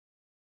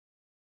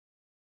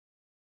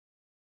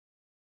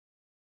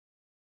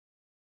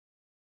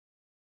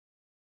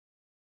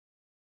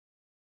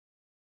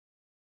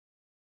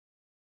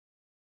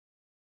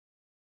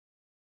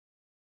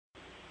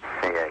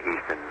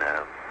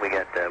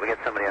we got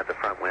somebody out the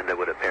front window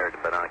with a pair of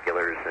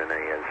binoculars and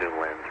a zoom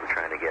lens. We're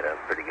trying to get a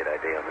pretty good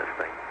idea on this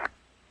thing.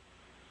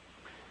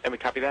 And we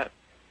copy that.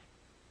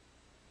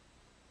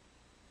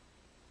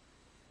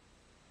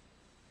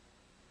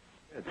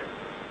 Good.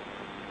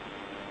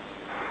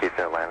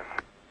 Houston, Atlanta.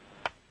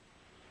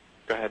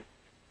 Go ahead.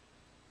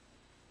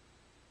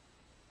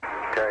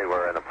 Terry,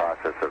 we're in the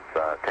process of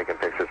taking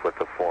pictures with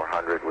the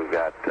 400. We've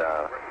got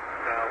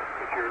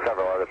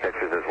several other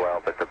pictures as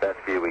well, but the best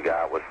view we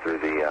got was through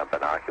the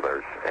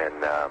binoculars,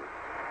 and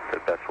the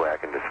best way I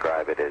can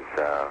describe it is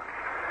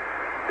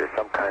there's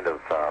some kind of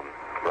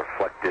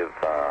reflective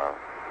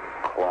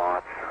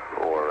cloth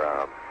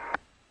or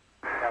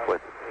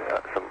with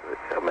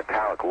a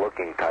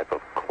metallic-looking type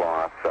of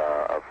cloth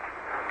of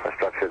a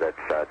structure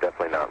that's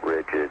definitely not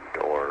rigid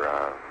or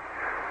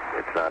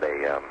it's not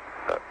a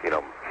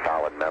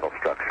solid metal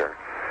structure.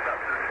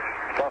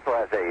 It also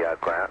has a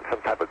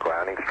some type of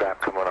grounding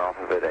strap coming off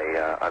of it,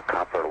 a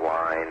copper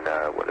line,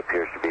 what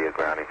appears to be a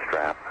grounding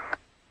strap.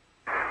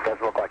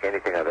 Doesn't look like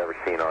anything I've ever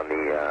seen on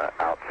the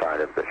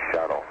outside of the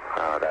shuttle,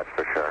 that's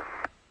for sure.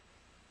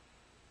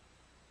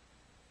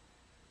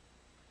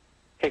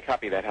 Okay,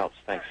 copy. That helps.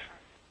 Thanks.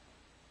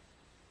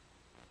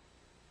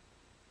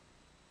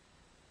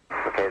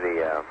 Okay,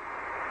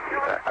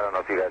 I don't know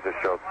if you guys are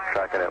still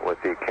tracking it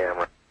with the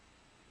camera.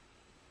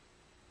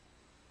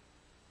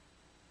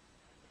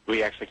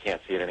 We actually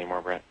can't see it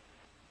anymore, Brett.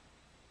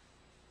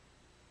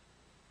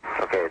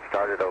 Okay, it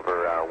started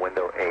over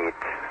window 8,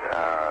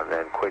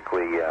 then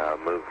quickly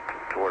moved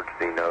towards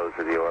the nose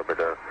of the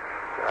orbiter,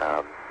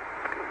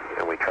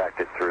 and we tracked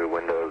it through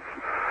windows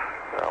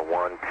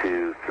 1,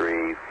 2,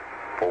 3,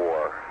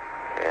 4,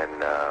 and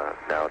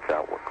now it's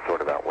out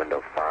sort of out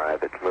window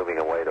 5. It's moving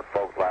away. The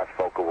last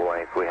focal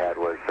length we had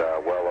was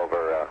well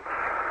over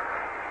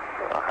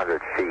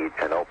 100 feet,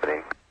 an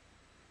opening.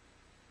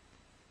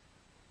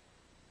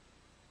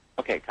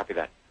 Okay, copy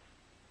that.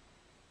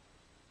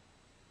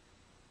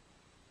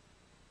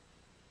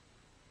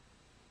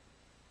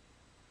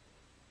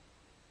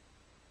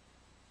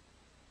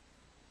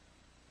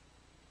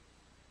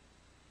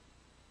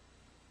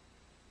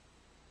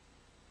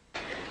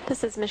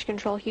 This is Mission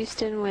Control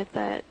Houston with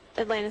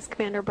Atlantis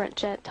Commander Brent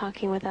Jett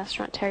talking with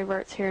astronaut Terry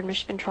Virts here in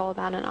Mission Control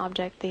about an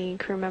object the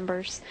crew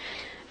members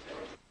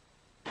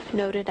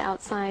noted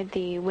outside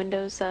the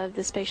windows of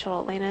the Space Shuttle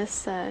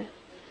Atlantis.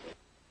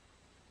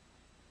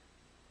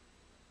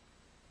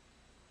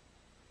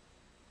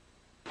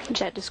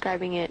 Jett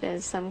describing it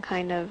as some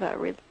kind of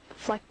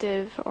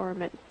reflective or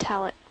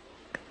metallic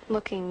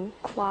looking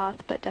cloth,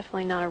 but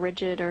definitely not a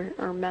rigid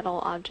or metal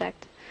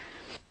object.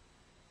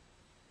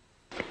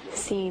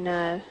 Seen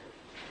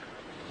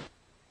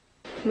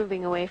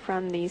moving away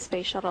from the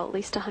space shuttle at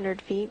least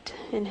 100 feet,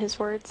 in his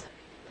words.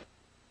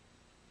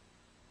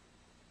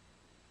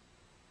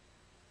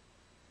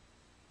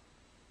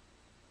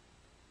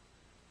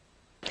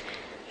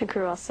 The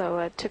crew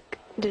also took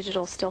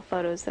digital still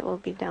photos that will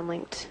be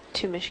downlinked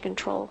to Mission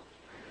Control.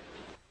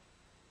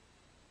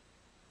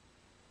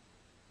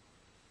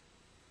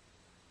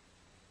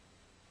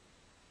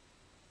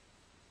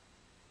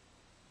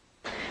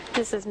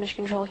 This is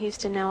Mission Control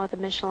Houston now with a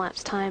mission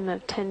elapsed time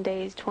of 10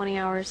 days, 20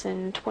 hours,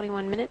 and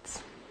 21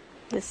 minutes.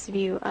 This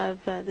view of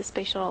the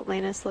Space Shuttle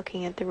Atlantis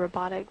looking at the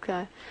robotic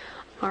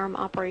arm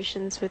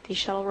operations with the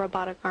shuttle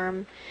robotic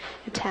arm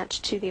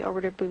attached to the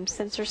orbiter boom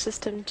sensor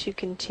system to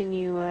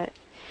continue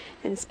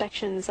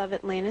inspections of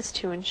Atlantis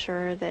to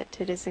ensure that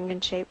it is in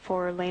good shape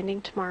for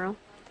landing tomorrow.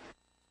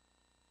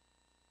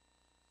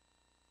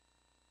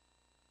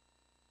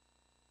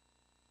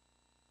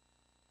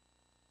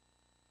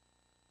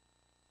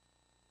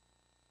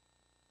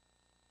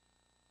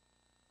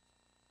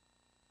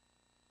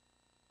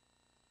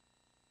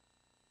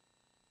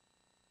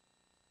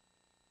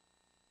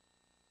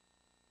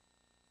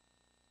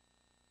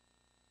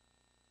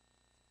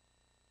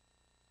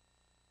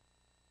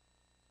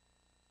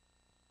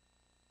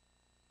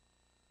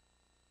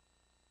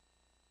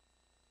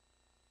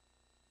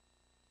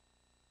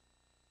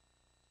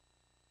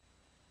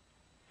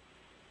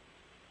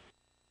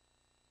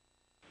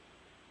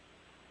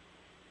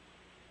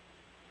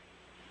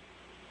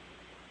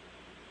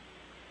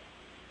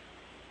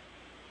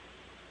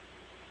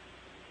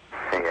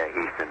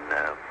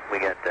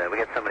 We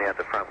got somebody out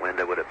the front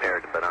window with a pair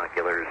of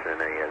binoculars and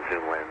a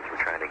zoom lens. We're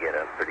trying to get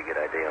a pretty good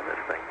idea on this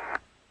thing.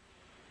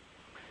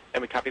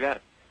 And we copy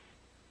that.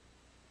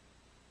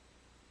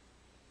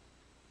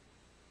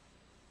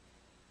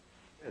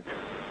 Good.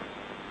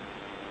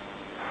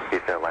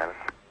 Houston, Atlanta.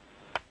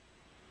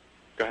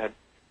 Go ahead.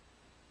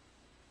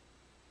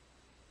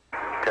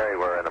 Terry,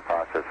 we're in the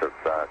process of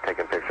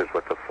taking pictures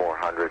with the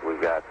 400.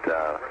 We've got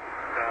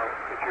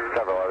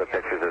several other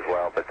pictures as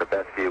well, but the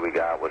best view we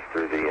got was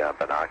through the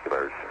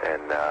binoculars,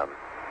 and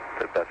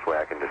the best way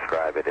I can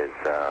describe it is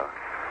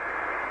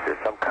there's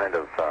some kind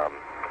of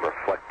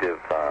reflective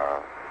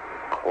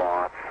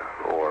cloth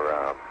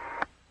or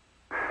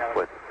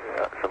with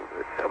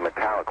a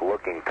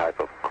metallic-looking type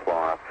of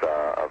cloth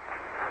of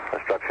a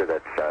structure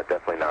that's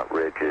definitely not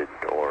rigid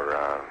or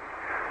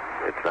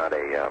it's not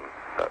a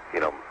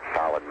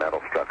solid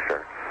metal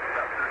structure.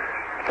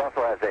 It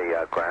also has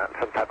a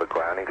some type of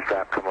grounding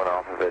strap coming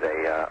off of it,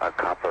 a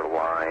copper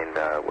line,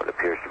 what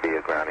appears to be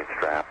a grounding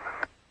strap.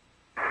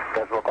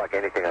 Doesn't look like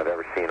anything I've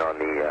ever seen on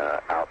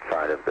the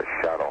outside of the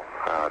shuttle,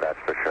 that's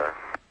for sure.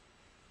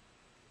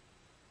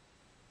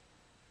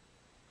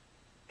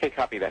 Okay,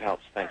 copy. That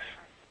helps. Thanks.